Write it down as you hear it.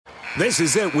This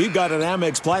is it. We've got an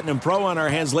Amex Platinum Pro on our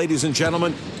hands, ladies and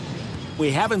gentlemen.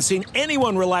 We haven't seen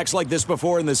anyone relax like this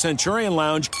before in the Centurion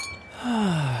Lounge.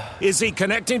 Is he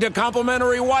connecting to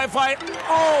complimentary Wi-Fi?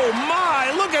 Oh,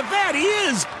 my. Look at that. He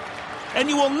is. And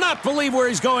you will not believe where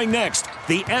he's going next.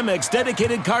 The Amex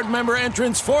dedicated card member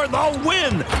entrance for the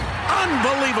win.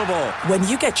 Unbelievable. When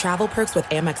you get travel perks with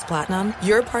Amex Platinum,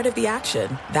 you're part of the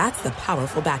action. That's the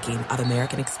powerful backing of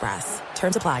American Express.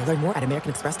 Terms apply. Learn more at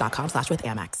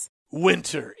americanexpress.com/withAmex.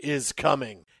 Winter is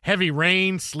coming. Heavy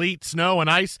rain, sleet, snow, and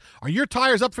ice. Are your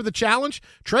tires up for the challenge?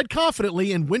 Tread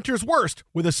confidently in winter's worst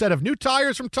with a set of new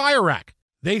tires from Tire Rack.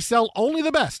 They sell only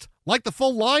the best, like the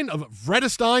full line of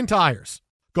Vredestein tires.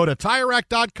 Go to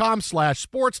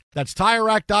TireRack.com/sports. That's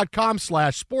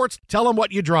TireRack.com/sports. Tell them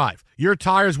what you drive. Your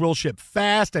tires will ship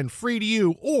fast and free to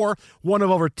you or one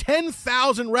of over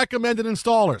 10,000 recommended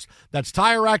installers. That's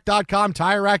TireRack.com,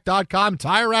 TireRack.com,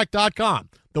 TireRack.com.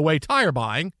 The way tire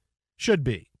buying should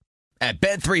be. At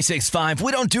Bet365,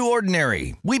 we don't do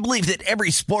ordinary. We believe that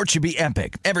every sport should be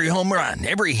epic. Every home run,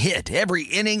 every hit, every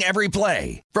inning, every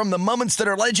play. From the moments that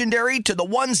are legendary to the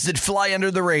ones that fly under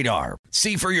the radar.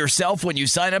 See for yourself when you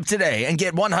sign up today and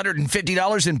get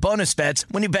 $150 in bonus bets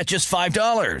when you bet just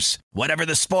 $5. Whatever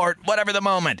the sport, whatever the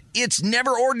moment, it's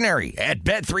never ordinary at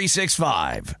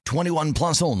Bet365. 21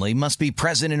 plus only. Must be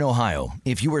present in Ohio.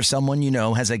 If you or someone you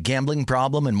know has a gambling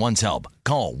problem and wants help,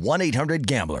 call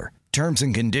 1-800-GAMBLER. Terms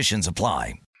and conditions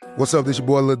apply. What's up, this your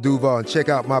boy Lil Duval, and check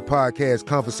out my podcast,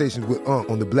 Conversations with Unc,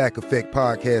 on the Black Effect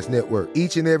Podcast Network.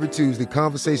 Each and every Tuesday,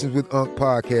 Conversations with Unc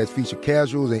podcast feature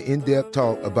casual and in-depth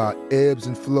talk about ebbs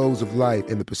and flows of life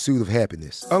and the pursuit of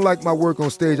happiness. Unlike my work on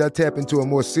stage, I tap into a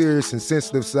more serious and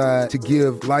sensitive side to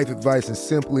give life advice and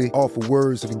simply offer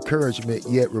words of encouragement,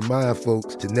 yet remind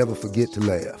folks to never forget to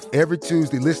laugh. Every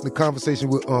Tuesday, listen to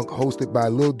Conversations with Unc, hosted by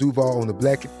Lil Duval on the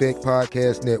Black Effect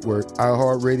Podcast Network,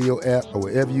 iHeartRadio app, or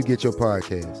wherever you get your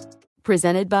podcasts.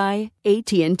 Presented by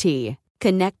AT&T.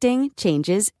 Connecting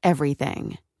changes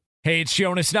everything. Hey, it's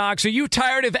Jonas Knox. Are you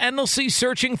tired of endlessly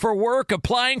searching for work,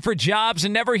 applying for jobs,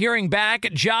 and never hearing back?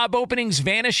 Job openings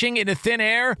vanishing into thin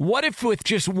air? What if with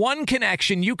just one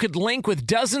connection, you could link with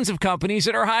dozens of companies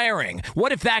that are hiring?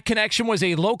 What if that connection was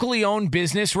a locally owned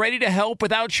business ready to help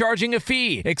without charging a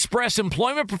fee? Express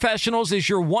Employment Professionals is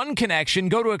your one connection.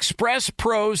 Go to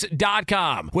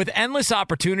expresspros.com. With endless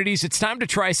opportunities, it's time to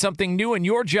try something new in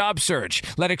your job search.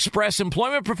 Let Express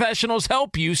Employment Professionals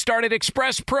help you. Start at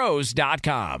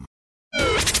expresspros.com.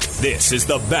 This is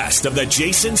the best of the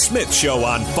Jason Smith Show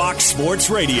on Fox Sports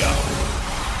Radio.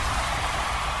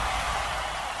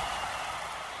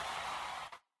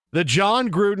 The Jon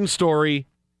Gruden story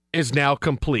is now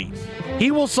complete.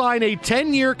 He will sign a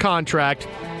 10-year contract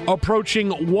approaching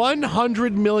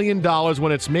 $100 million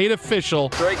when it's made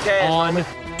official on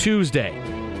Tuesday.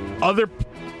 Other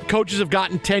coaches have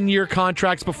gotten 10-year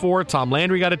contracts before. Tom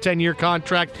Landry got a 10-year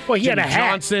contract. Well, he had a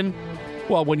hat. Johnson.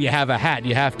 Well, when you have a hat,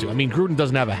 you have to. I mean, Gruden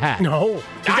doesn't have a hat. No.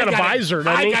 He's got a visor,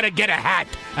 doesn't he? I got to get a hat,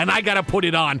 and I got to put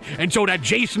it on. And so that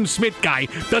Jason Smith guy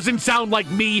doesn't sound like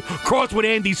me crossed with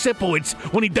Andy Sipowicz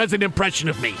when he does an impression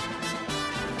of me.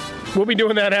 We'll be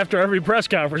doing that after every press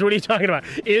conference. What are you talking about?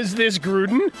 Is this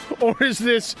Gruden, or is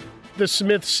this the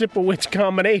Smith-Sipowicz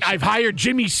combination? I've hired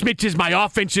Jimmy Smith as my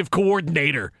offensive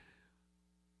coordinator.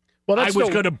 Well, I was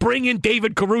going to bring in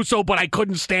David Caruso, but I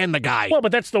couldn't stand the guy. Well,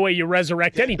 but that's the way you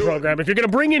resurrect any program. If you're going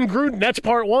to bring in Gruden, that's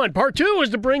part one. Part two is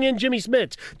to bring in Jimmy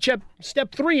Smith.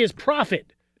 Step three is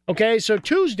profit. Okay, so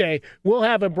Tuesday we'll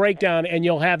have a breakdown, and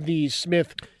you'll have the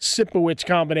Smith-Sipowicz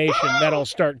combination that'll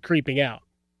start creeping out.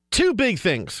 Two big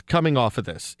things coming off of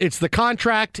this. It's the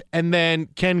contract, and then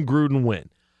can Gruden win?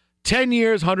 10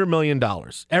 years, $100 million.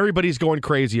 Everybody's going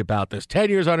crazy about this. 10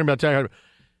 years, $100 million.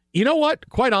 You know what?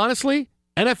 Quite honestly,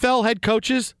 NFL head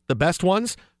coaches, the best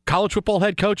ones, college football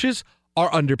head coaches,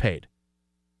 are underpaid.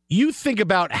 You think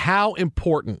about how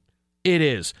important it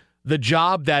is, the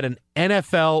job that an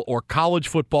NFL or college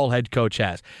football head coach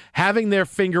has, having their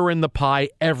finger in the pie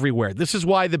everywhere. This is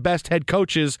why the best head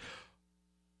coaches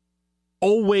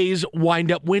always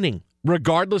wind up winning,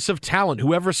 regardless of talent,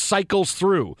 whoever cycles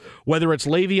through, whether it's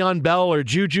Le'Veon Bell or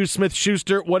Juju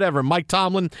Smith-Schuster, whatever. Mike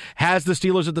Tomlin has the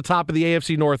Steelers at the top of the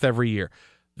AFC North every year.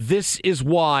 This is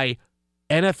why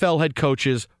NFL head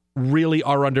coaches really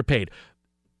are underpaid.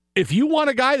 If you want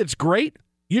a guy that's great,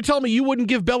 you tell me you wouldn't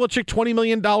give Belichick $20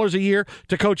 million a year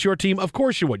to coach your team? Of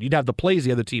course you would. You'd have the plays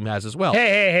the other team has as well.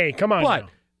 Hey, come on. But now.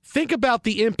 Think about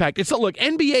the impact. Look,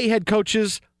 NBA head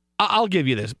coaches, I'll give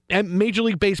you this. And Major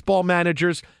League Baseball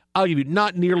managers, I'll give you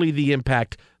not nearly the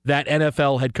impact that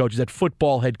NFL head coaches, that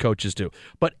football head coaches do.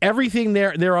 But everything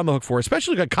they're on the hook for,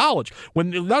 especially at college, when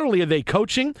not only are they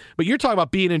coaching, but you're talking about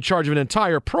being in charge of an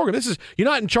entire program. You're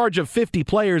not in charge of 50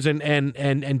 players and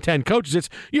 10 coaches. It's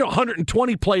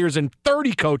 120 players and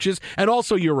 30 coaches, and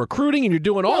also you're recruiting and you're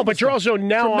doing all. But you're also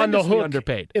now on the hook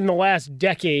underpaid. In the last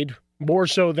decade, more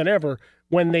so than ever,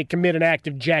 when they commit an act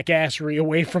of jackassery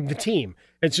away from the team.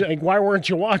 It's like, why weren't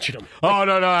you watching them? Oh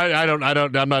no,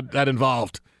 I'm not that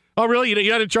involved. Oh, really?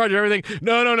 You're not in charge of everything?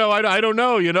 No, I don't know. I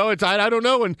don't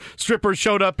know when strippers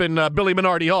showed up in Billy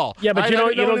Minardi Hall. Yeah, but you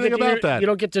don't that. You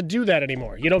don't get to do that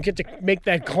anymore. You don't get to make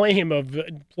that claim of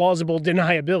plausible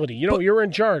deniability. You're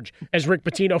in charge, as Rick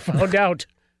Pitino found out.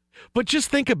 But just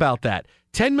think about that.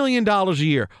 $10 million a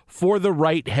year for the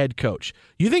right head coach.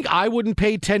 You think I wouldn't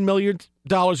pay $10 million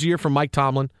a year for Mike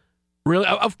Tomlin? Really?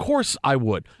 Of course I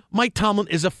would. Mike Tomlin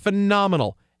is a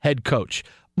phenomenal head coach.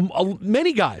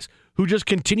 Many guys who just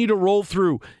continue to roll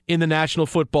through in the National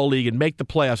Football League and make the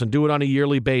playoffs and do it on a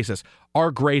yearly basis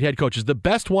are great head coaches. The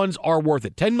best ones are worth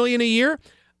it. $10 million a year,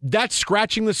 that's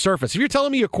scratching the surface. If you're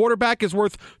telling me your quarterback is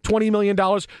worth $20 million,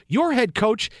 your head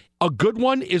coach, a good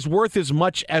one, is worth as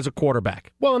much as a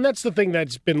quarterback. Well, and that's the thing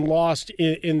that's been lost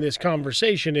in this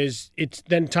conversation is it's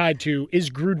then tied to, is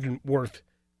Gruden worth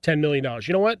 $10 million?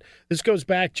 You know what? This goes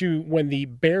back to when the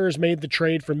Bears made the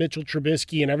trade for Mitchell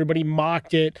Trubisky and everybody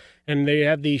mocked it, and they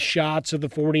had these shots of the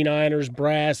 49ers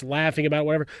brass laughing about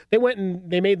whatever. They went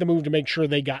and they made the move to make sure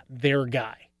they got their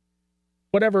guy.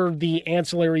 Whatever the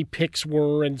ancillary picks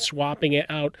were and swapping it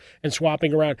out and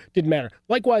swapping around didn't matter.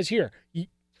 Likewise here,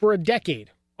 for a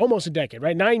decade, almost a decade,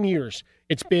 right? 9 years,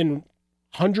 it's been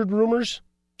 100 rumors,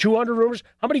 200 rumors.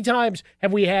 How many times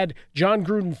have we had John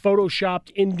Gruden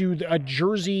photoshopped into a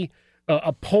jersey,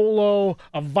 a polo,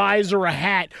 a visor, a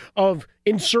hat of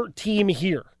insert team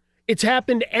here? It's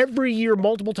happened every year,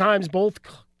 multiple times, both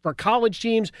for college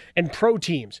teams and pro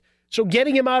teams. So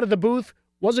getting him out of the booth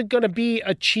wasn't going to be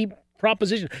a cheap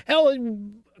proposition. Hell,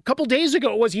 a couple days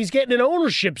ago he's getting an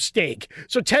ownership stake.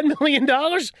 So $10 million?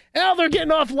 Hell, they're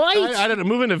getting off light. I don't know.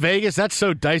 Moving to Vegas, that's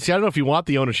so dicey. I don't know if you want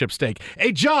the ownership stake.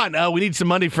 Hey, John, we need some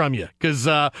money from you because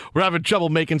we're having trouble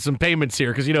making some payments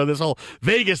here because, this whole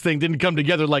Vegas thing didn't come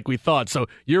together like we thought. So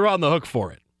you're on the hook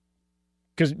for it.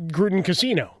 Because Gruden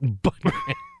Casino.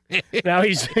 Now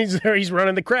he's there. He's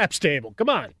running the craps table. Come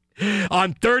on.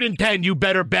 On 3rd and 10, you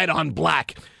better bet on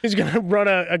black. He's going to run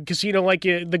a casino like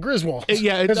the Griswolds.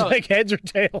 Yeah, it's like heads or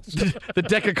tails. The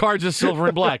deck of cards is silver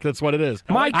and black. That's what it is.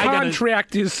 My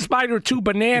contract is Spider 2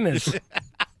 Bananas.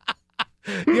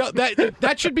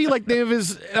 That should be like the name of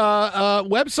his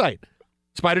website,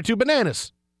 Spider 2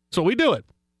 Bananas. So we do it.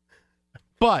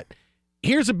 But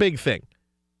here's a big thing.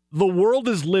 The world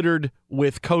is littered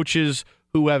with coaches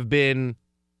who have been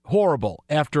horrible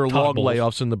after long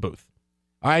layoffs in the booth.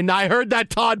 All right, and I heard that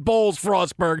Todd Bowles,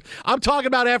 Frostberg. I'm talking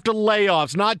about after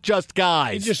layoffs, not just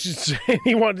guys.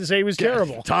 He wanted to say he was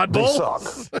terrible. Todd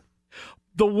Bowles.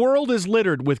 The world is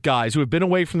littered with guys who have been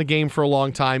away from the game for a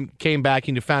long time, came back,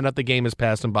 and you found out the game has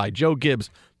passed them by. Joe Gibbs,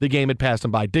 the game had passed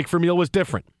him by. Dick Vermeil was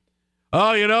different.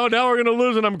 Oh, now we're going to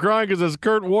lose, and I'm crying because this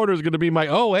Kurt Warner is going to be my,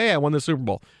 I won the Super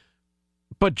Bowl.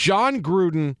 But John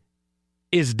Gruden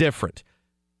is different.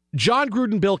 John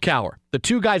Gruden, Bill Cowher, the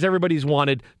two guys everybody's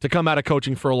wanted to come out of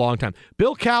coaching for a long time.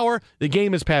 Bill Cowher, the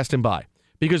game has passed him by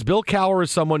because Bill Cowher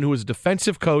is someone who is a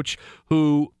defensive coach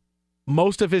who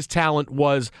most of his talent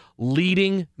was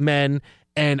leading men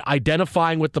and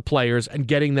identifying with the players and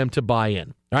getting them to buy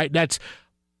in. All right,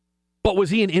 but was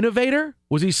he an innovator?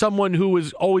 Was he someone who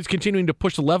was always continuing to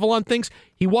push the level on things?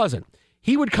 He wasn't.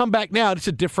 He would come back now. It's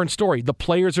a different story. The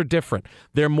players are different.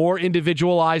 They're more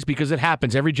individualized because it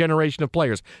happens. Every generation of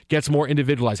players gets more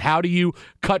individualized. How do you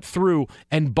cut through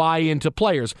and buy into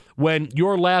players when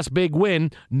your last big win,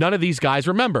 none of these guys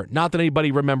remember? Not that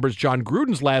anybody remembers John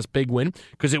Gruden's last big win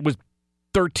because it was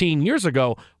 13 years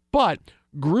ago, but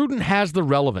Gruden has the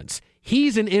relevance.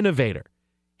 He's an innovator.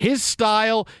 His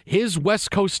style, his West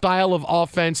Coast style of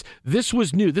offense, this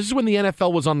was new. This is when the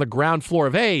NFL was on the ground floor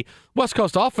of, hey, West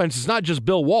Coast offense is not just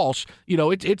Bill Walsh.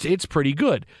 It's pretty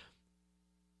good.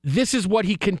 This is what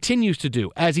he continues to do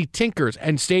as he tinkers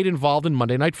and stayed involved in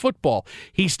Monday Night Football.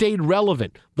 He stayed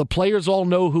relevant. The players all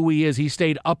know who he is. He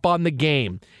stayed up on the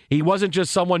game. He wasn't just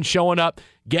someone showing up,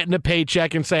 getting a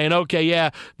paycheck and saying, okay,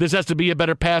 yeah, this has to be a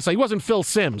better pass. He wasn't Phil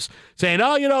Simms saying,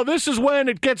 this is when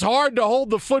it gets hard to hold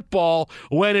the football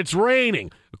when it's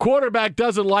raining. The quarterback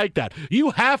doesn't like that. You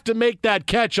have to make that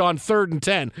catch on 3rd and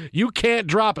 10. You can't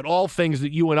drop it. All things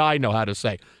that you and I know how to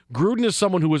say. Gruden is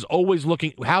someone who is always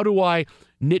looking, how do I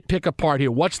nitpick apart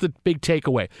here. What's the big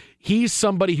takeaway? He's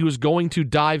somebody who's going to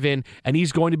dive in, and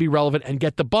he's going to be relevant and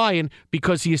get the buy-in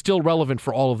because he is still relevant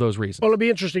for all of those reasons. Well, it'll be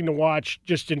interesting to watch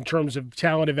just in terms of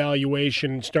talent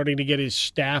evaluation, starting to get his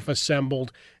staff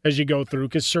assembled as you go through,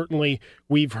 because certainly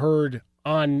we've heard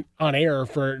on air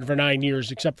for 9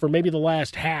 years, except for maybe the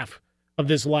last half of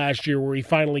this last year where he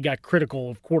finally got critical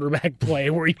of quarterback play,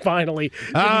 where he finally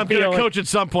I'm going to coach at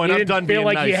some point. I'm done being feel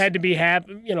like nice. you had to be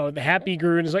happy, the happy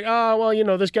Gruden is like, oh,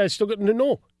 well, this guy's still good.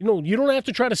 No, you don't have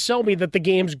to try to sell me that the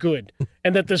game's good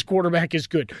and that this quarterback is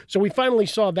good. So we finally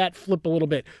saw that flip a little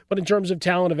bit. But in terms of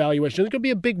talent evaluation, there's going to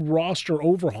be a big roster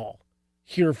overhaul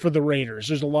here for the Raiders.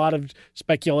 There's a lot of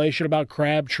speculation about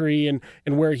Crabtree and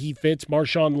where he fits.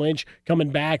 Marshawn Lynch coming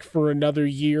back for another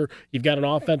year. You've got an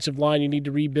offensive line you need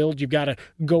to rebuild. You've got to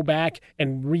go back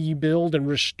and rebuild and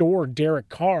restore Derek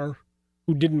Carr,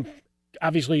 who didn't –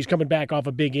 obviously he's coming back off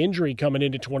a big injury coming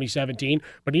into 2017,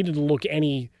 but he didn't look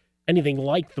anything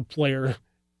like the player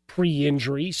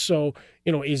pre-injury. So,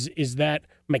 is that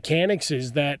mechanics?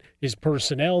 Is that his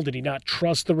personnel? Did he not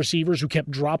trust the receivers who kept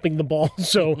dropping the ball?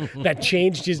 So that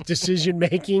changed his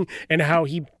decision-making and how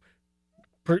he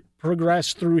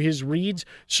progressed through his reads.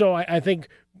 So I think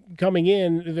coming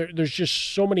in, there's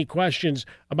just so many questions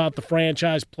about the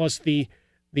franchise plus the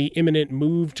imminent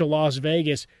move to Las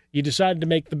Vegas. You decided to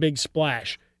make the big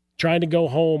splash, trying to go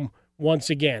home once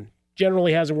again.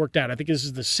 Generally hasn't worked out. I think this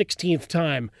is the 16th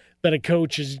time that a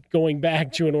coach is going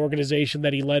back to an organization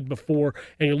that he led before,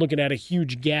 and you're looking at a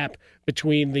huge gap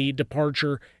between the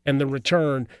departure and the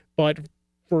return. But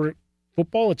for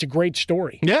football, it's a great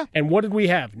story. Yeah. And what did we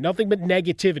have? Nothing but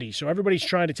negativity. So everybody's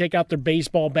trying to take out their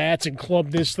baseball bats and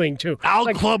club this thing too.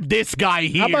 I'll club this guy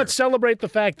here. How about celebrate the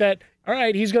fact that, all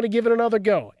right, he's going to give it another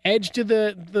go. Edge to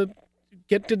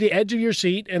get to the edge of your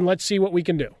seat, and let's see what we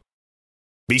can do.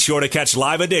 Be sure to catch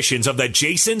live editions of The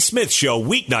Jason Smith Show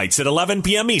weeknights at 11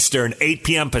 p.m. Eastern, 8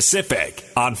 p.m. Pacific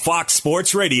on Fox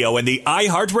Sports Radio and the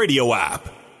iHeartRadio app.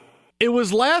 It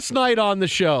was last night on the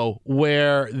show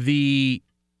where the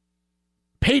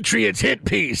Patriots hit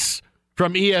piece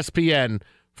from ESPN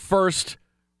first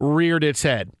reared its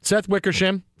head. Seth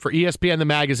Wickersham for ESPN, the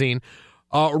magazine,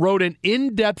 wrote an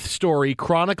in-depth story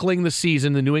chronicling the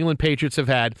season the New England Patriots have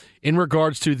had in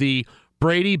regards to the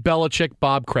Brady, Belichick,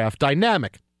 Bob Kraft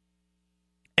dynamic.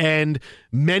 And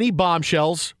many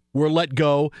bombshells were let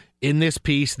go in this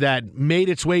piece that made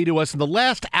its way to us in the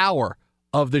last hour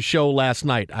of the show last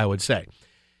night, I would say.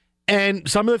 And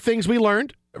some of the things we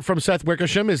learned from Seth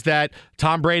Wickersham is that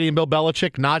Tom Brady and Bill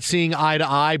Belichick not seeing eye to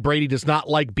eye. Brady does not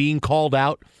like being called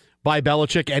out by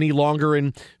Belichick any longer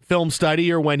in film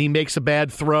study or when he makes a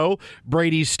bad throw.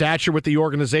 Brady's stature with the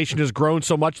organization has grown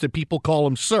so much that people call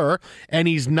him sir, and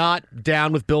he's not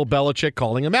down with Bill Belichick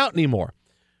calling him out anymore.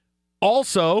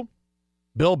 Also,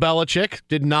 Bill Belichick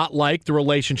did not like the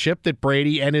relationship that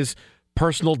Brady and his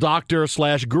personal doctor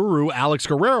 / guru, Alex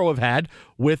Guerrero, have had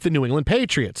with the New England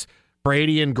Patriots.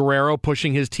 Brady and Guerrero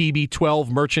pushing his TB12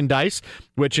 merchandise,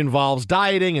 which involves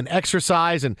dieting and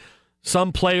exercise, and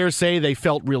some players say they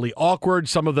felt really awkward.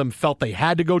 Some of them felt they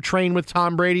had to go train with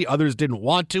Tom Brady. Others didn't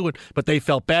want to, but they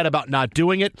felt bad about not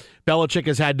doing it. Belichick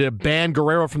has had to ban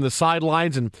Guerrero from the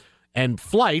sidelines and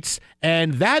flights,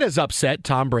 and that has upset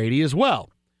Tom Brady as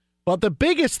well. But the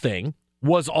biggest thing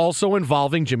was also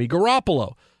involving Jimmy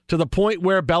Garoppolo, to the point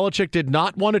where Belichick did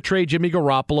not want to trade Jimmy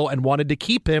Garoppolo and wanted to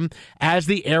keep him as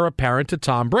the heir apparent to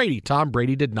Tom Brady. Tom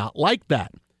Brady did not like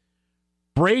that.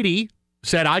 Brady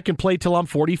said, I can play till I'm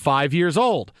 45 years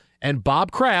old. And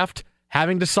Bob Kraft,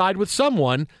 having to side with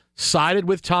someone, sided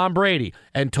with Tom Brady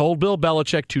and told Bill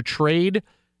Belichick to trade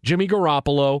Jimmy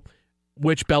Garoppolo,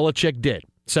 which Belichick did.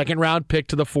 Second-round pick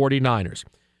to the 49ers.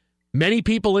 Many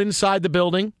people inside the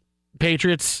building,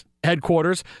 Patriots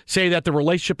headquarters, say that the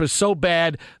relationship is so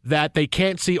bad that they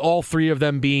can't see all three of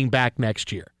them being back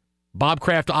next year. Bob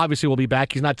Kraft obviously will be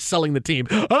back. He's not selling the team.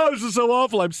 Oh, this is so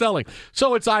awful, I'm selling.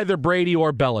 So it's either Brady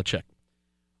or Belichick.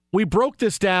 We broke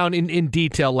this down in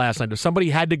detail last night. If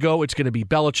somebody had to go, it's going to be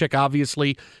Belichick,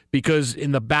 obviously, because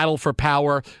in the battle for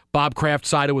power, Bob Kraft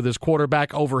sided with his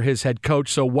quarterback over his head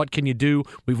coach. So what can you do?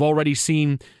 We've already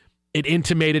seen it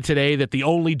intimated today that the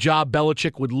only job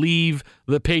Belichick would leave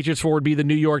the Patriots for would be the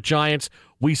New York Giants.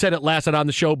 We said it last night on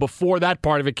the show before that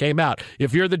part of it came out.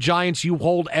 If you're the Giants, you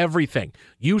hold everything.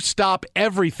 You stop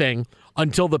everything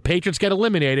until the Patriots get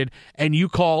eliminated, and you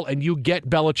call and you get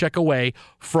Belichick away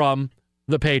from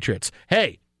the Patriots.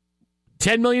 Hey,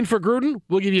 $10 million for Gruden,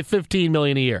 we'll give you $15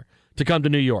 million a year to come to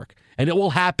New York. And it will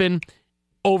happen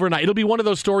overnight. It'll be one of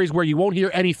those stories where you won't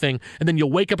hear anything, and then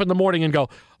you'll wake up in the morning and go,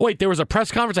 oh, wait, there was a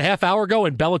press conference a half hour ago,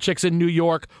 and Belichick's in New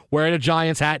York wearing a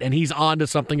Giants hat, and he's on to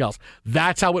something else.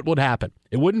 That's how it would happen.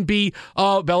 It wouldn't be,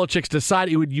 Belichick's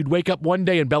decided. You'd wake up one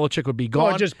day, and Belichick would be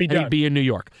gone, just be and done. He'd be in New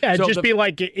York. Yeah, it'd just be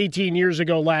like 18 years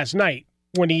ago last night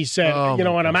when he said,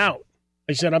 what, I'm out.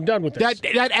 He said, I'm done with this.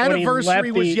 That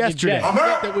anniversary was yesterday.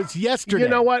 That was yesterday. You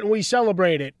know what? We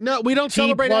celebrate it. No, we don't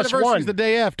celebrate anniversaries the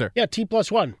day after. Yeah,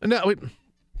 T+1. No,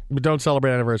 we don't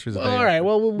celebrate anniversaries the day after. All right,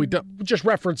 well, we'll just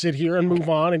reference it here and move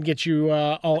on and get you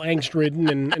all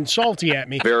angst-ridden and salty at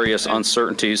me. Various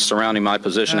uncertainties surrounding my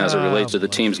position as it relates to the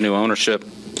team's new ownership.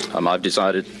 I've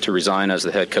decided to resign as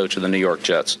the head coach of the New York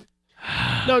Jets.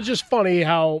 No, it's just funny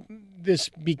how this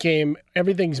became,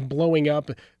 everything's blowing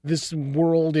up. This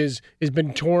world has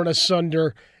been torn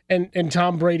asunder, and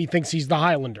Tom Brady thinks he's the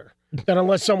Highlander. That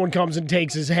unless someone comes and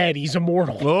takes his head, he's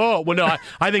immortal. Oh, well, no,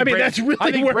 I think that's really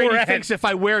I think where Brady we're at. thinks if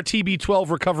I wear TB12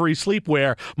 recovery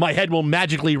sleepwear, my head will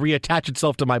magically reattach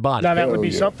itself to my body. Now, that would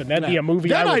be something. That'd be a movie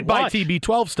then I would I'd buy watch.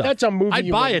 TB12 stuff. That's a movie I'd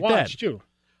you buy would it watch, then.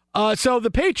 too. So the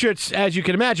Patriots, as you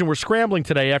can imagine, were scrambling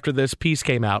today after this piece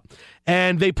came out,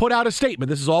 and they put out a statement.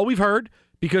 This is all we've heard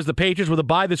because the Patriots, with a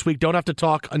bye this week, don't have to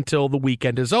talk until the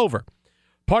weekend is over.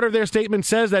 Part of their statement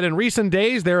says that in recent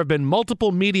days, there have been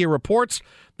multiple media reports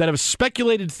that have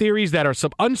speculated theories that are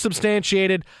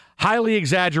unsubstantiated, highly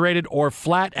exaggerated, or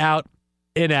flat out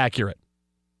inaccurate.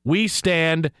 We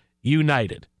stand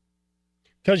united.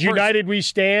 Because united we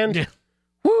stand,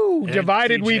 woo,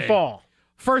 divided we fall.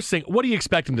 First thing, what do you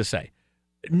expect him to say?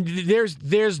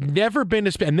 There's never been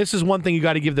a, and this is one thing you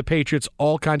got to give the Patriots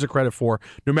all kinds of credit for,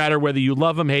 no matter whether you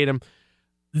love them, hate them.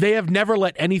 They have never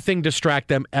let anything distract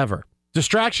them ever.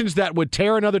 Distractions that would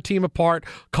tear another team apart,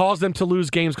 cause them to lose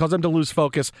games, cause them to lose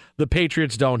focus, the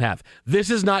Patriots don't have. This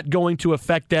is not going to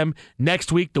affect them next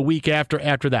week, the week after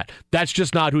that. That's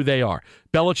just not who they are.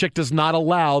 Belichick does not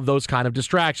allow those kind of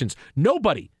distractions.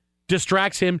 Nobody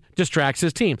distracts him, distracts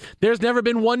his team. There's never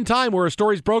been one time where a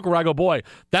story's broke where I go, boy,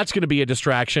 that's going to be a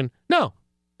distraction. No,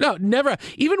 never.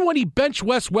 Even when he benched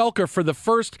Wes Welker for the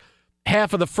first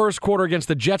half of the first quarter against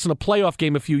the Jets in a playoff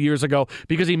game a few years ago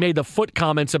because he made the foot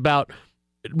comments about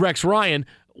Rex Ryan,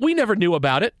 we never knew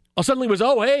about it. Suddenly it was,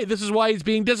 hey, this is why he's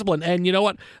being disciplined. And you know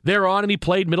what? They're on, and he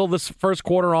played middle of this first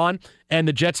quarter on, and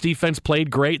the Jets defense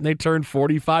played great, and they turned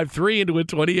 45-3 into a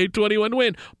 28-21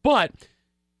 win. But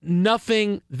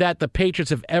nothing that the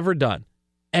Patriots have ever done,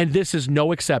 and this is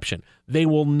no exception. They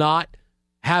will not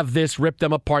have this rip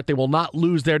them apart. They will not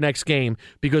lose their next game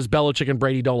because Belichick and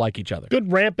Brady don't like each other.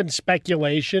 Good rampant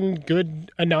speculation,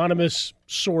 good anonymous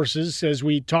sources, as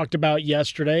we talked about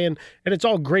yesterday, and it's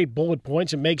all great bullet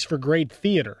points. It makes for great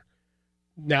theater.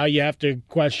 Now you have to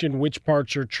question which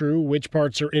parts are true, which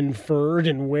parts are inferred,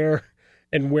 and where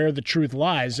the truth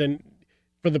lies. And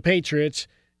for the Patriots,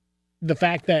 the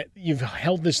fact that you've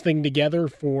held this thing together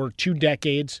for 2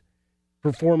 decades,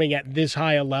 performing at this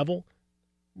high a level,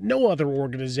 no other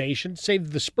organization,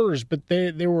 save the Spurs, but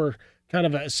they were kind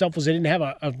of selfless. They didn't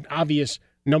have an obvious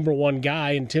number one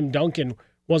guy, and Tim Duncan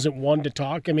wasn't one to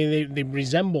talk. I mean, they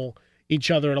resemble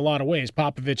each other in a lot of ways.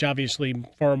 Popovich, obviously,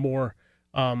 far more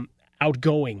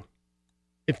outgoing,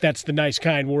 if that's the nice,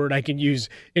 kind word I can use,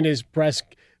 in his press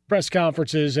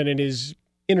conferences and in his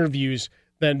interviews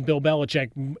than Bill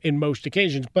Belichick in most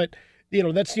occasions. But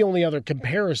that's the only other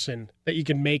comparison that you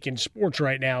can make in sports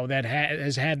right now that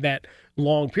has had that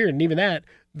long period. And even that,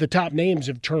 the top names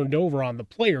have turned over on the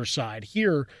player side.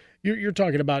 Here, you're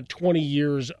talking about 20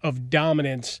 years of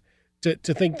dominance. To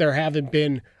think there haven't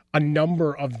been a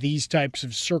number of these types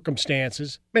of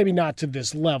circumstances, maybe not to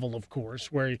this level, of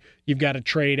course, where you've got to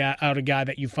trade out a guy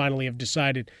that you finally have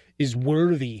decided is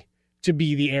worthy to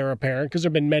be the heir apparent, because there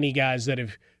have been many guys that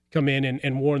have come in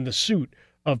and worn the suit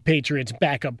of Patriots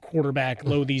backup quarterback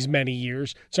low these many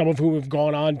years, some of whom have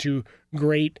gone on to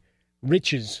great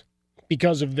riches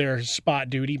because of their spot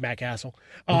duty, Matt Castle,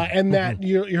 and that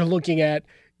you're looking at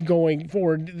going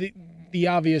forward, the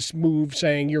obvious move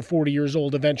saying you're 40 years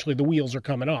old, eventually the wheels are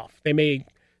coming off. They may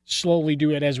slowly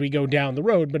do it as we go down the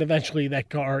road, but eventually that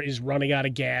car is running out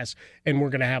of gas and we're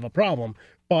going to have a problem.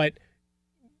 But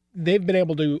they've been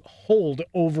able to hold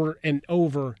over and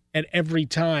over at every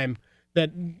time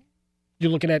that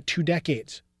you're looking at 2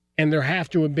 decades. And there have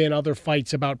to have been other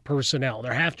fights about personnel.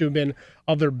 There have to have been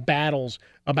other battles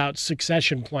about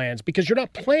succession plans, because you're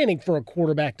not planning for a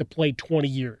quarterback to play 20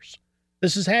 years.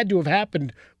 This has had to have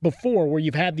happened before, where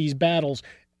you've had these battles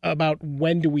about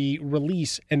when do we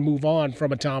release and move on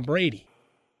from a Tom Brady.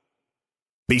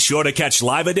 Be sure to catch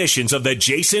live editions of The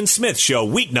Jason Smith Show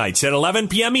weeknights at 11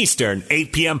 p.m. Eastern,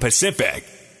 8 p.m. Pacific.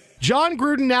 John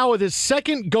Gruden now with his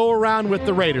second go-around with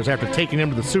the Raiders after taking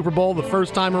them to the Super Bowl the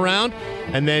first time around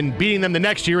and then beating them the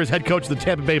next year as head coach of the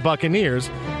Tampa Bay Buccaneers.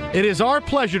 It is our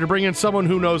pleasure to bring in someone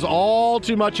who knows all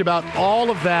too much about all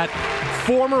of that.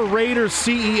 Former Raiders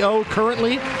CEO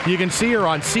currently. You can see her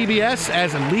on CBS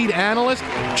as a lead analyst,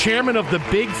 chairman of the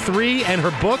Big Three, and her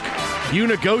book, You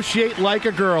Negotiate Like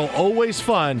a Girl. Always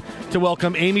fun to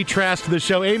welcome Amy Trask to the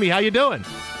show. Amy, how you doing?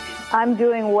 I'm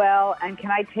doing well, and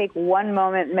can I take one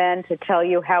moment, men, to tell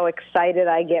you how excited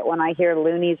I get when I hear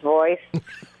Looney's voice?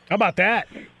 How about that?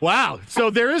 Wow, so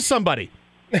there is somebody.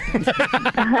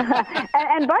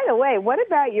 And by the way, what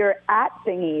about your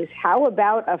 @thingies? How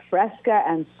about a Fresca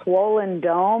and Swollen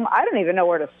Dome? I don't even know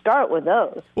where to start with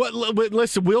those. Well,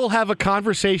 listen, we'll have a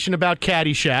conversation about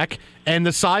Caddyshack and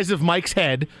the size of Mike's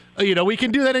head. We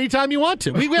can do that anytime you want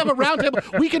to. We have a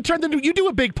roundtable. We can turn you do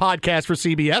a big podcast for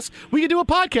CBS. We can do a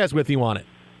podcast with you on it.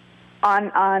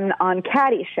 On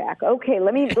Caddyshack. Okay,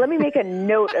 let me make a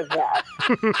note of that.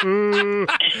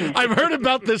 I've heard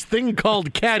about this thing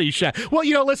called Caddyshack. Well,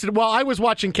 listen, while I was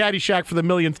watching Caddyshack for the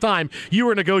millionth time, you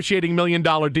were negotiating $1 million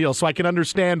deals, so I can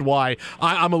understand why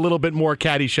I'm a little bit more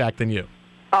Caddyshack than you.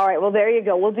 All right, well, there you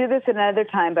go. We'll do this another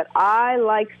time, but I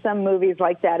like some movies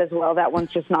like that as well. That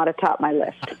one's just not atop my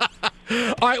list.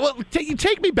 All right, well,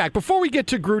 take me back. Before we get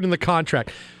to Gruden and the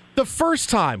contract, the first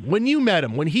time when you met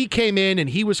him, when he came in and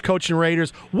he was coaching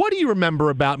Raiders, what do you remember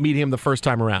about meeting him the first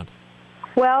time around?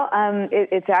 Well,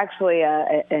 it's actually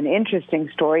an interesting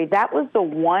story. That was the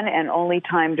one and only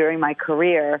time during my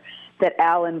career that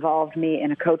Al involved me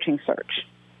in a coaching search.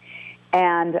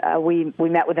 And we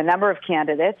met with a number of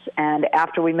candidates, and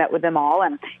after we met with them all,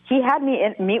 and he had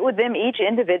me meet with them each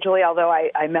individually, although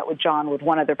I met with John with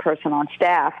one other person on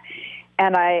staff.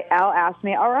 And Al asked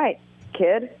me, all right,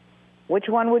 kid, which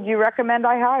one would you recommend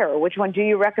I hire? Or which one do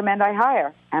you recommend I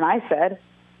hire? And I said,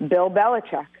 Bill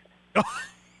Belichick.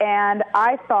 And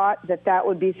I thought that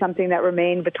would be something that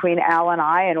remained between Al and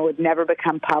I and would never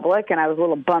become public, and I was a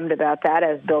little bummed about that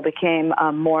as Bill became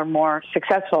more and more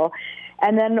successful.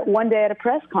 And then one day at a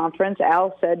press conference,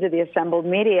 Al said to the assembled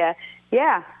media,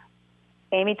 yeah,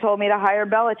 Amy told me to hire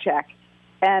Belichick.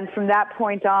 And from that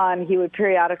point on, he would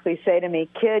periodically say to me,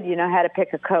 kid, you know how to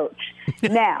pick a coach.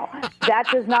 Now, that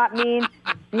does not mean,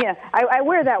 I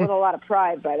wear that with a lot of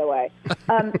pride, by the way.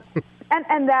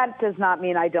 And that does not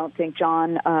mean I don't think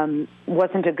John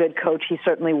wasn't a good coach. He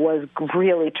certainly was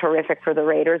really terrific for the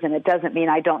Raiders, and it doesn't mean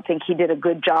I don't think he did a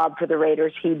good job for the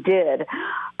Raiders. He did.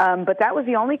 But that was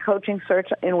the only coaching search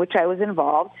in which I was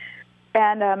involved.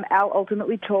 And Al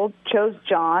ultimately chose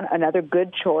John, another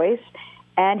good choice,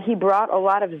 and he brought a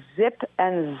lot of zip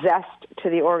and zest to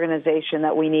the organization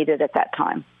that we needed at that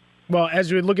time. Well,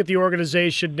 as we look at the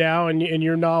organization now and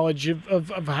your knowledge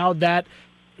of how that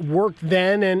worked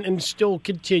then and still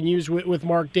continues with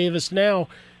Mark Davis now,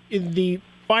 in the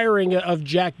firing of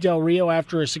Jack Del Rio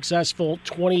after a successful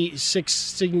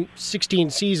 2016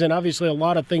 season, obviously a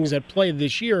lot of things that played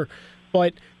this year,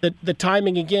 but the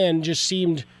timing again just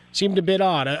seemed a bit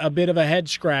odd, a bit of a head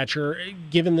scratcher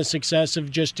given the success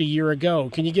of just a year ago.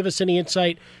 Can you give us any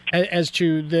insight as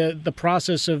to the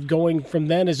process of going from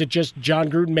then? Is it just John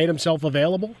Gruden made himself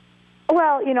available?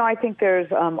 Well, I think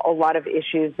there's a lot of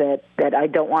issues that I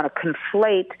don't want to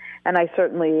conflate, and I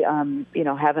certainly,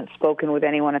 haven't spoken with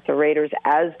anyone at the Raiders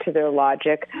as to their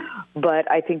logic, but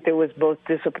I think there was both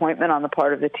disappointment on the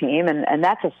part of the team, and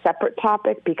that's a separate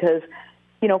topic because,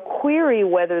 query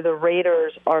whether the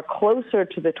Raiders are closer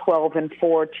to the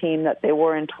 12-4 team that they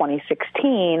were in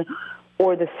 2016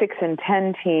 or the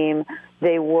 6-10 team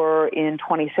they were in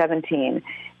 2017.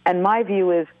 And my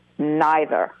view is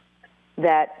neither.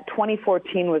 That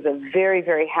 2014 was a very,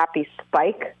 very happy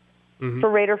spike for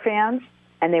Raider fans,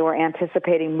 and they were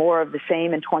anticipating more of the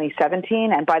same in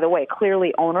 2017. And by the way,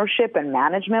 clearly ownership and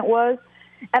management was.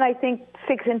 And I think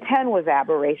 6-10 was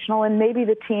aberrational, and maybe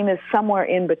the team is somewhere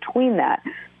in between that.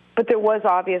 But there was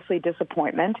obviously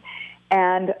disappointment,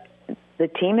 and the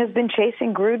team has been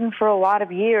chasing Gruden for a lot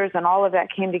of years, and all of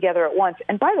that came together at once.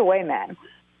 And by the way, man,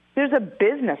 there's a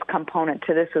business component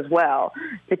to this as well.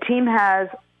 The team has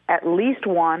at least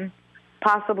 1,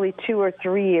 possibly 2 or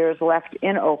 3 years left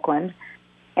in Oakland,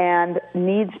 and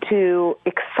needs to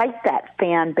excite that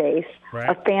fan base, right.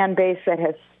 A fan base that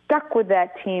has stuck with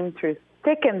that team through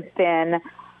thick and thin,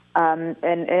 and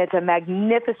it's a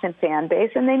magnificent fan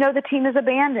base, and they know the team is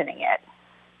abandoning it.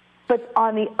 But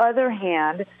on the other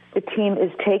hand, the team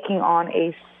is taking on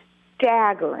a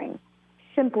staggering,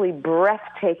 simply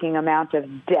breathtaking amount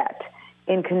of debt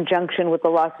in conjunction with the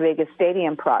Las Vegas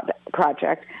Stadium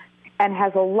project, and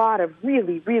has a lot of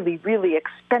really, really, really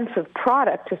expensive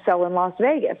product to sell in Las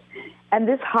Vegas. And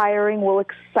this hiring will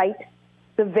excite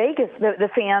the Vegas, the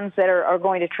fans that are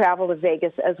going to travel to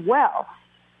Vegas as well.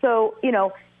 So,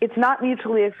 it's not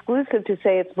mutually exclusive to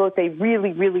say it's both a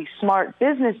really, really smart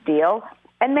business deal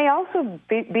and may also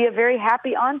be a very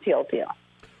happy on-field deal.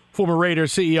 Former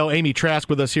Raiders CEO Amy Trask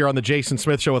with us here on the Jason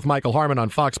Smith Show with Michael Harmon on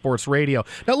Fox Sports Radio.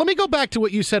 Now, let me go back to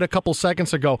what you said a couple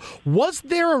seconds ago. Was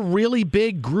there a really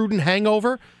big Gruden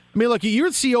hangover? I mean, look, you're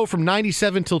the CEO from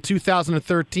 97 till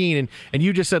 2013, and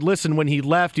you just said, listen, when he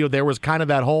left, there was kind of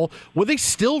that hole. Were they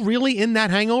still really in that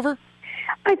hangover?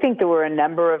 I think there were a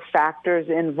number of factors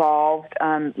involved.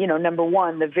 Number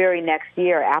one, the very next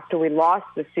year after we lost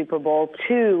the Super Bowl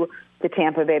to the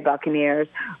Tampa Bay Buccaneers,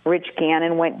 Rich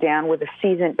Gannon went down with a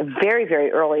season very,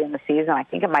 very early in the season. I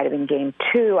think it might have been game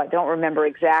 2. I don't remember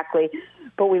exactly.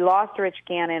 But we lost Rich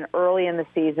Gannon early in the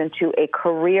season to a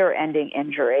career-ending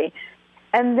injury.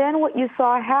 And then what you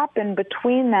saw happen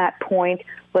between that point,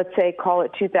 let's say call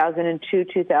it 2002,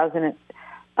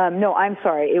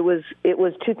 it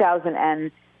was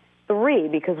 2003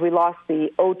 because we lost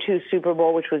the 2002 Super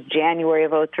Bowl, which was January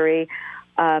of 2003.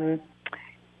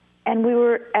 And we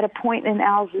were at a point in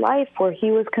Al's life where he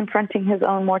was confronting his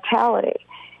own mortality.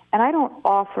 And I don't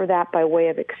offer that by way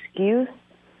of excuse,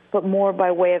 but more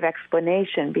by way of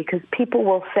explanation, because people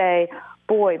will say,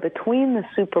 boy, between the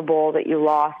Super Bowl that you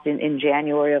lost in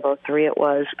January of 2003, it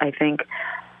was, I think,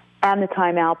 and the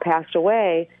time Al passed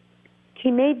away,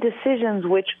 he made decisions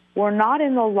which were not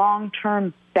in the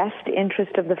long-term best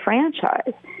interest of the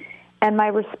franchise. And my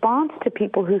response to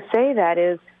people who say that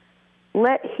is,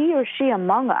 let he or she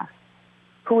among us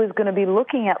who is going to be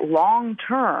looking at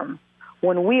long-term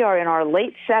when we are in our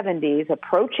late 70s,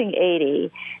 approaching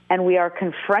 80, and we are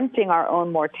confronting our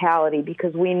own mortality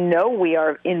because we know we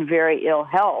are in very ill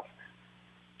health,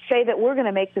 say that we're going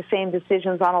to make the same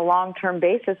decisions on a long-term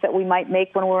basis that we might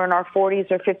make when we're in our 40s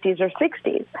or 50s or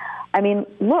 60s. I mean,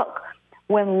 look,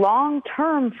 when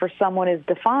long-term for someone is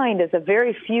defined as a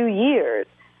very few years,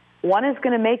 one is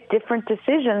going to make different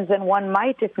decisions than one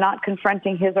might if not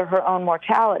confronting his or her own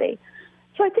mortality.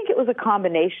 So I think it was a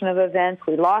combination of events.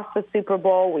 We lost the Super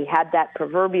Bowl. We had that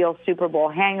proverbial Super Bowl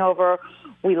hangover.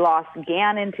 We lost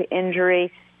Gannon to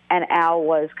injury, and Al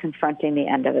was confronting the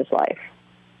end of his life.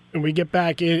 And we get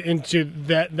back into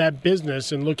that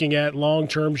business and looking at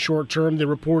long-term, short-term, the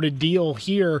reported deal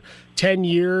here, 10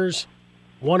 years,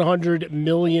 $100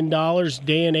 million,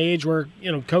 day and age where,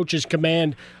 coaches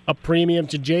command a premium.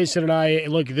 To Jason and I,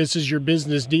 look, this is your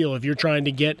business deal. If you're trying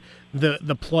to get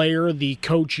the player, the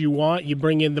coach you want, you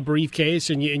bring in the briefcase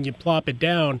and you plop it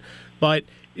down. But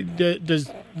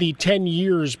does the 10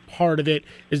 years part of it,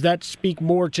 does that speak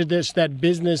more to that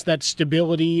business, that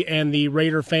stability, and the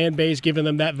Raider fan base giving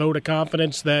them that vote of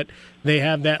confidence that they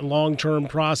have that long-term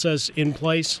process in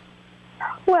place?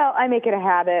 Well, I make it a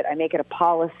habit. I make it a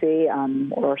policy,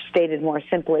 or stated more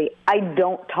simply, I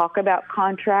don't talk about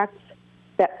contracts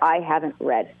that I haven't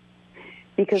read.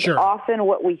 Because often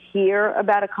what we hear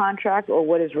about a contract or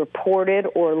what is reported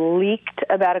or leaked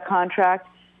about a contract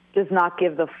does not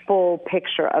give the full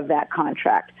picture of that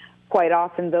contract. Quite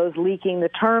often those leaking the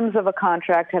terms of a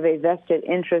contract have a vested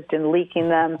interest in leaking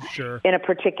them in a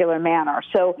particular manner.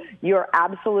 So you're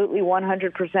absolutely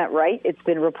 100% right. It's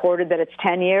been reported that it's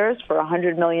 10 years for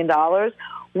 $100 million.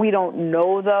 We don't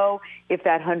know, though, if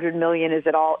that $100 million is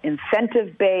at all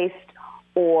incentive-based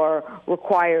or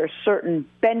requires certain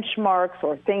benchmarks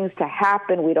or things to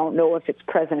happen. We don't know if it's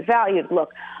present valued.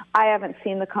 Look, I haven't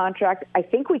seen the contract. I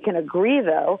think we can agree,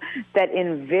 though, that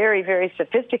in very, very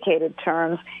sophisticated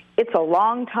terms, it's a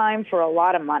long time for a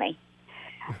lot of money.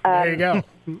 There you go.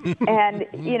 And,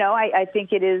 I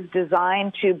think it is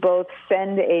designed to both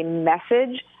send a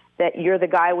message that you're the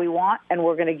guy we want and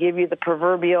we're going to give you the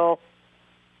proverbial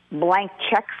blank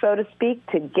check, so to speak,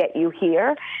 to get you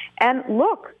here. And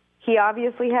look, he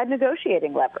obviously had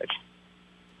negotiating leverage.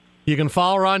 You can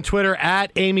follow her on Twitter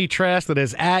at Amy Trask. That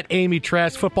is at Amy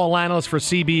Trask, football analyst for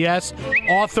CBS,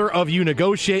 author of You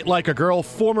Negotiate Like a Girl,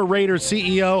 former Raiders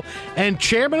CEO, and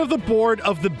chairman of the board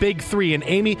of the Big Three. And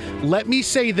Amy, let me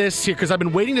say this here, because I've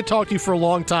been waiting to talk to you for a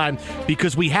long time,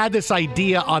 because we had this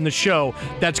idea on the show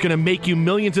that's going to make you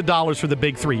millions of dollars for the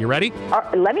Big Three. You ready?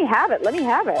 Let me have it.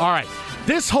 All right.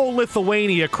 This whole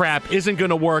Lithuania crap isn't going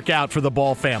to work out for the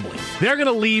Ball family. They're going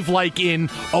to leave like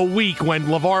in a week when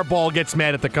LeVar Ball gets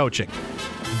mad at the coaching.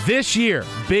 This year,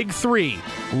 Big Three,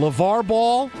 LeVar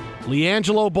Ball,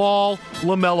 LiAngelo Ball,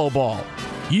 LaMelo Ball.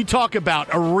 You talk about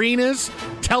arenas,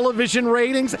 television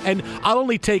ratings, and we'll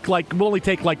only take like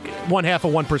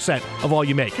 0.5% of all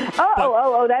you make.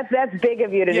 That's big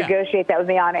of you to negotiate that with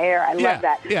me on air. I love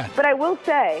that. Yeah. But I will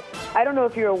say, I don't know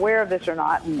if you're aware of this or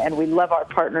not, and we love our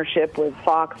partnership with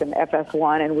Fox and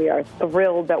FS1, and we are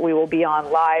thrilled that we will be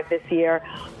on live this year.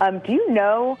 Do you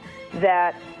know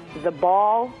that the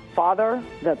Ball father,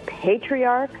 the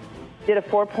patriarch, did a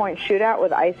 4-point shootout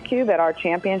with Ice Cube at our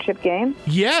championship game?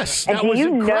 Yes, and that was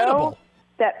incredible. Know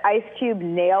that Ice Cube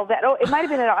nailed that? Oh, it might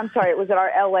have been it was at our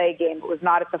L.A. game. It was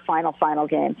not at the final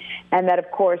game. And that,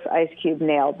 of course, Ice Cube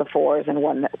nailed the fours and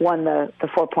won the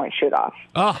 4-point shoot-off.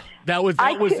 Oh, that was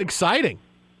exciting.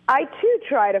 I, too,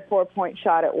 tried a 4-point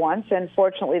shot at once, and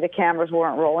fortunately the cameras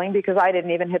weren't rolling because I didn't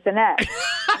even hit the net.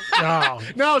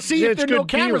 No, see, if there are no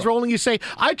cameras rolling, you say,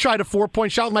 I tried a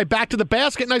 4-point shot with my back to the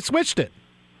basket and I switched it.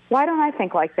 Why don't I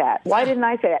think like that? Why didn't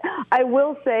I say it? I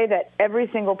will say that every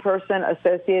single person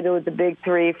associated with the Big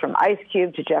Three, from Ice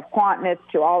Cube to Jeff Quantnitz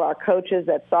to all our coaches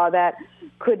that saw that,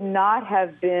 could not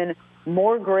have been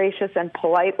more gracious and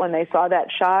polite when they saw that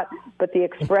shot, but the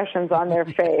expressions on their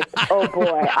face, oh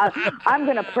boy. I'm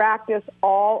going to practice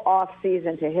all off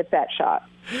season to hit that shot.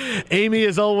 Amy,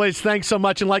 as always, thanks so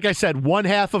much. And like I said,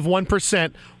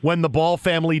 0.5% when the Ball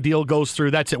family deal goes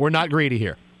through. That's it. We're not greedy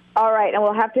here. All right, and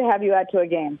we'll have to have you out to a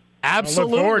game.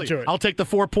 Absolutely. I look forward to it. I'll take the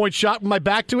 4-point shot with my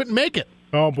back to it and make it.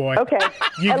 Oh, boy. Okay.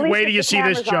 Wait till you see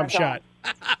this jump shot.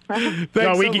 You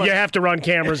have to run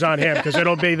cameras on him because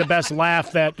it'll be the best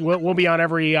laugh that we'll be on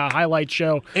every highlight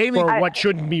show for what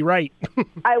shouldn't be right.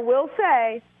 I will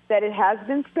say that it has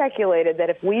been speculated that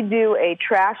if we do a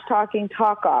trash-talking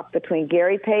talk-off between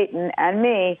Gary Payton and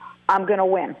me, I'm going to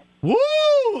win. Woo!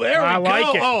 There we go.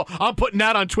 Like it. Oh, I'm putting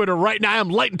that on Twitter right now. I'm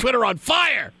lighting Twitter on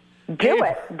fire. Do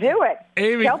it.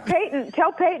 Amy. Tell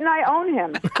Peyton I own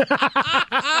him.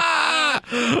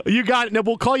 You got it. Now,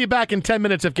 we'll call you back in 10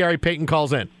 minutes if Gary Payton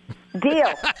calls in.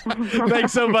 Deal.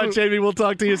 Thanks so much, Amy. We'll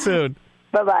talk to you soon.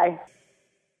 Bye-bye.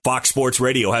 Fox Sports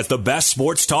Radio has the best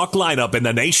sports talk lineup in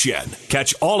the nation.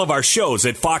 Catch all of our shows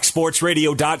at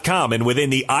foxsportsradio.com and within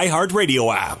the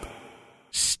iHeartRadio app.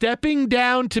 Stepping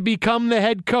down to become the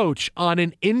head coach on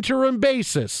an interim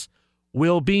basis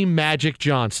will be Magic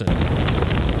Johnson,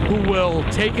 who will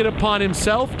take it upon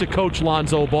himself to coach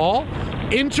Lonzo Ball.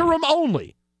 Interim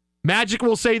only. Magic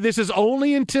will say this is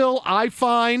only until I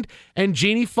find and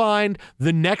Jeannie find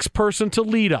the next person to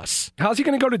lead us. How's he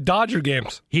going to go to Dodger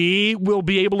games? He will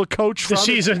be able to coach. The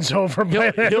season's over.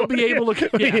 He'll be able to.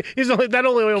 Yeah. He's only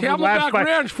will Camelback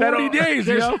Ranch, 40 days.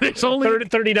 There's only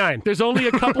 39. There's only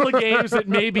a couple of games that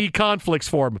may be conflicts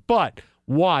for him, but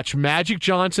watch Magic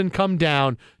Johnson come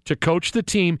down to coach the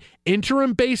team,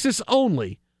 interim basis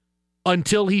only,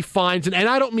 until he finds and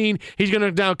I don't mean he's going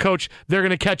to now coach, they're going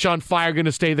to catch on fire, going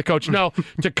to stay the coach. No,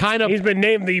 to kind of he's been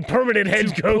named the permanent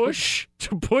head coach.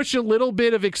 To push a little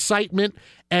bit of excitement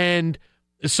and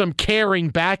some caring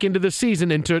back into the season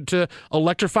and to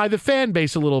electrify the fan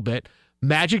base a little bit.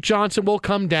 Magic Johnson will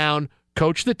come down,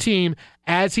 coach the team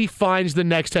as he finds the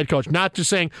next head coach. Not just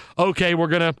saying, okay, we're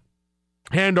going to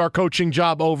hand our coaching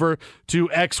job over to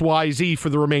XYZ for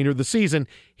the remainder of the season.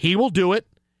 He will do it.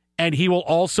 And he will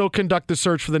also conduct the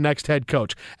search for the next head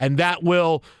coach. And that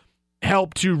will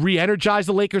help to re-energize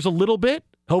the Lakers a little bit.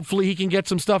 Hopefully he can get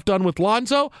some stuff done with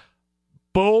Lonzo.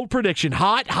 Bold prediction.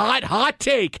 Hot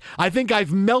take. I think I've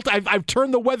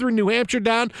turned the weather in New Hampshire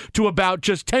down to about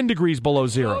just 10 degrees below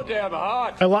zero. So damn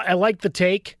hot. I like the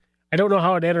take. I don't know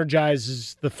how it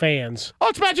energizes the fans. Oh,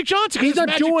 it's Magic Johnson. He's not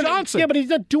Magic doing Johnson. Yeah, but he's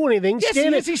not doing anything. Yes, he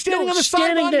is. He's standing on the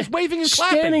sideline. He's waving and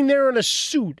clapping. Standing there in a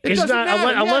suit. It doesn't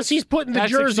matter. Unless he's putting the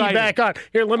jersey back on.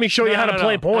 Here, let me show you how to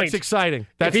play point. That's exciting.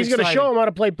 If he's going to show him how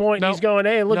to play point, and he's going,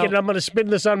 hey, look at it, I'm going to spin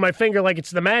this on my finger like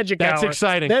it's the Magic Hour. That's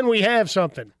exciting. Then we have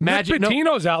something. Rick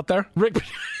Pitino's out there.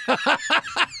 It's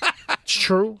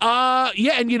true. Yeah,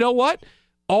 and you know what?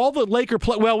 All the Laker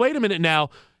well, wait a minute now.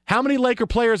 How many Laker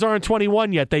players aren't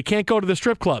 21 yet? They can't go to the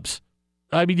strip clubs.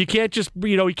 I mean, you can't just come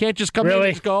in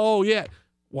and just go, oh, yeah.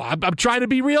 Well, I'm trying to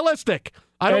be realistic.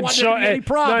 I don't want there to be any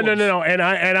problems. No. And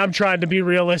I'm trying to be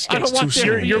realistic.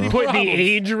 You're putting the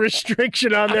age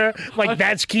restriction on there like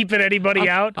that's keeping anybody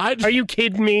out? Are you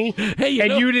kidding me? Hey,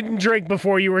 you didn't drink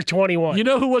before you were 21. You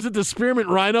know who was at the Spearmint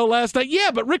Rhino last night?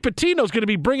 Yeah, but Rick Pitino's going to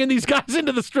be bringing these guys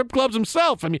into the strip clubs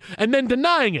himself. I mean, and then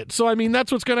denying it. So, I mean,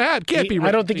 that's what's going to happen. Can't be Rick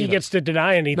I don't Pitino. think he gets to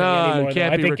deny anything anymore.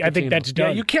 I think that's done.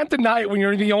 Yeah, you can't deny it when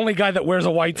you're the only guy that wears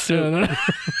a white suit.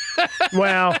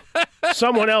 Well,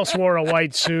 someone else wore a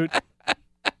white suit.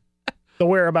 The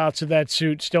whereabouts of that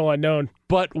suit still unknown.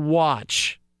 But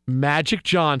watch Magic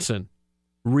Johnson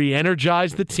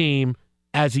re-energize the team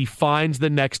as he finds the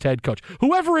next head coach.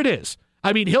 Whoever it is.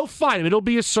 I mean, he'll find him. It'll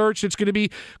be a search. It's going to be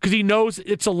because he knows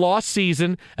it's a lost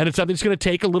season and it's something that's going to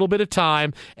take a little bit of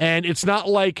time. And it's not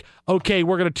like, okay,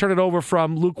 we're going to turn it over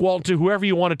from Luke Walton to whoever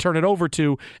you want to turn it over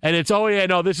to. And it's, oh, yeah,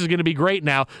 no, this is going to be great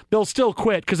now. They'll still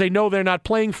quit because they know they're not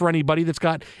playing for anybody that's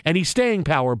got any staying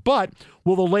power. But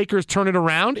will the Lakers turn it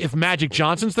around if Magic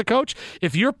Johnson's the coach?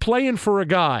 If you're playing for a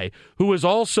guy who is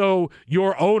also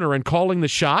your owner and calling the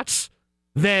shots,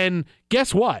 then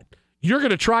guess what? You're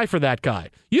going to try for that guy.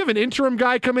 You have an interim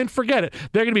guy come in, forget it.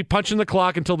 They're going to be punching the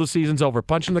clock until the season's over,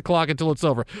 punching the clock until it's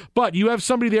over. But you have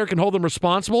somebody there who can hold them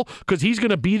responsible because he's going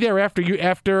to be there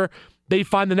after they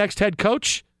find the next head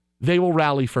coach. They will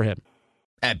rally for him.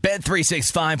 At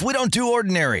Bet365, we don't do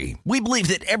ordinary. We believe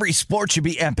that every sport should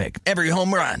be epic. Every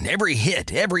home run, every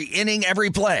hit, every inning, every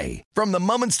play. From the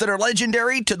moments that are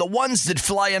legendary to the ones that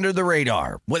fly under the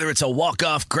radar. Whether it's a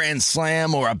walk-off grand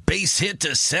slam or a base hit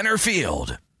to center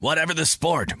field. Whatever the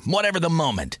sport, whatever the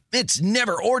moment, it's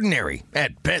never ordinary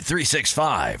at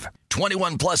Bet365.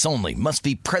 21 plus only. Must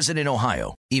be present in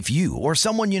Ohio. If you or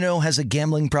someone you know has a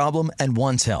gambling problem and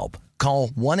wants help, call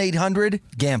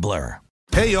 1-800-GAMBLER.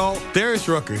 Hey, y'all. Darius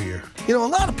Rucker here. You know, a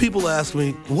lot of people ask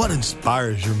me, what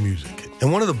inspires your music?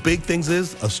 And one of the big things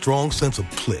is a strong sense of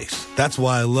place. That's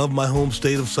why I love my home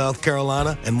state of South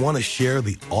Carolina and want to share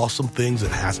the awesome things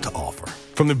it has to offer.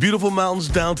 From the beautiful mountains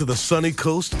down to the sunny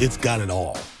coast, it's got it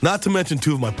all. Not to mention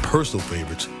two of my personal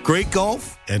favorites, great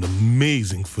golf and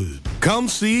amazing food. Come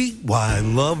see why I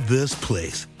love this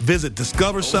place. Visit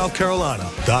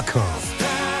discoversouthcarolina.com.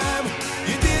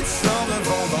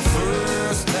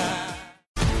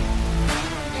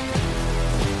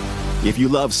 If you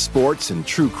love sports and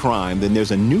true crime, then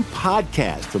there's a new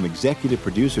podcast from executive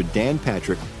producer Dan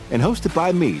Patrick and hosted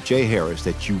by me, Jay Harris,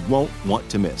 that you won't want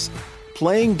to miss.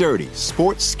 Playing Dirty: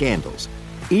 Sports Scandals.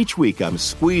 Each week, I'm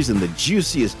squeezing the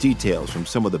juiciest details from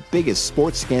some of the biggest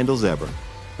sports scandals ever.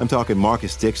 I'm talking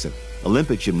Marcus Dixon,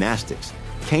 Olympic gymnastics,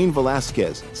 Cain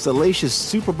Velasquez, salacious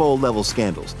Super Bowl-level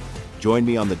scandals. Join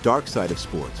me on the dark side of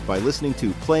sports by listening to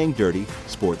Playing Dirty: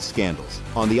 Sports Scandals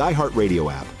on the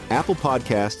iHeartRadio app, Apple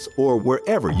Podcasts, or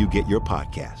wherever you get your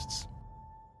podcasts.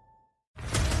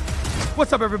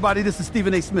 What's up, everybody? This is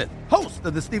Stephen A. Smith, host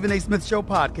of the Stephen A. Smith Show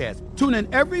podcast. Tune in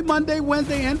every Monday,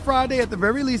 Wednesday, and Friday at the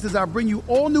very least as I bring you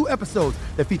all new episodes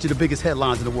that feature the biggest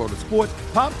headlines in the world of sports,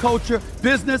 pop culture,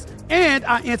 business, and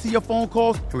I answer your phone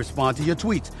calls and respond to your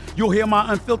tweets. You'll hear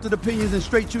my unfiltered opinions and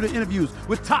straight-shooter interviews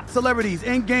with top celebrities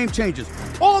and game changers.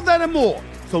 All that and more.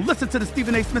 So listen to the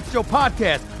Stephen A. Smith Show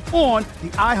podcast on the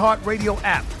iHeartRadio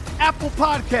app, Apple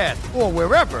Podcasts, or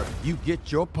wherever you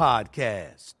get your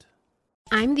podcast.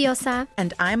 I'm Diosa.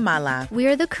 And I'm Mala. We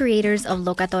are the creators of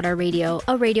Locatora Radio,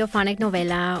 a radiophonic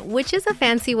novela, which is a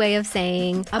fancy way of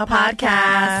saying a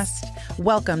podcast.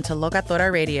 Welcome to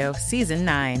Locatora Radio, Season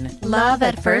 9. Love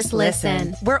at first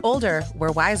listen. We're older,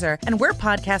 we're wiser, and we're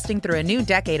podcasting through a new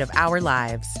decade of our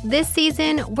lives. This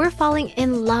season, we're falling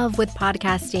in love with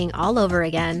podcasting all over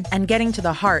again. And getting to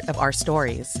the heart of our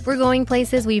stories. We're going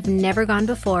places we've never gone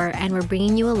before, and we're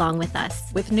bringing you along with us.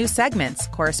 With new segments,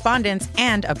 correspondence,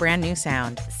 and a brand new sound.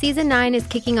 Season 9 is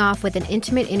kicking off with an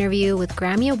intimate interview with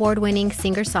Grammy Award-winning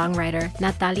singer-songwriter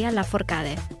Natalia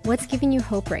Lafourcade. What's giving you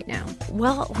hope right now?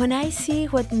 Well, when I see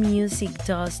what music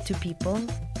does to people,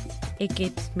 it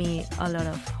gives me a lot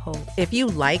of hope. If you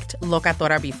liked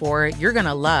Locatora before, you're going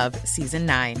to love Season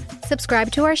 9.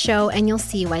 Subscribe to our show and you'll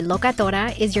see why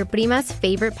Locatora is your prima's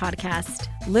favorite podcast.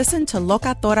 Listen to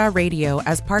Locatora Radio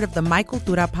as part of the My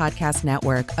Cultura Podcast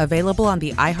Network, available on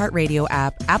the iHeartRadio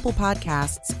app, Apple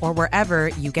Podcasts, or wherever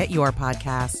you get your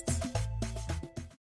podcasts.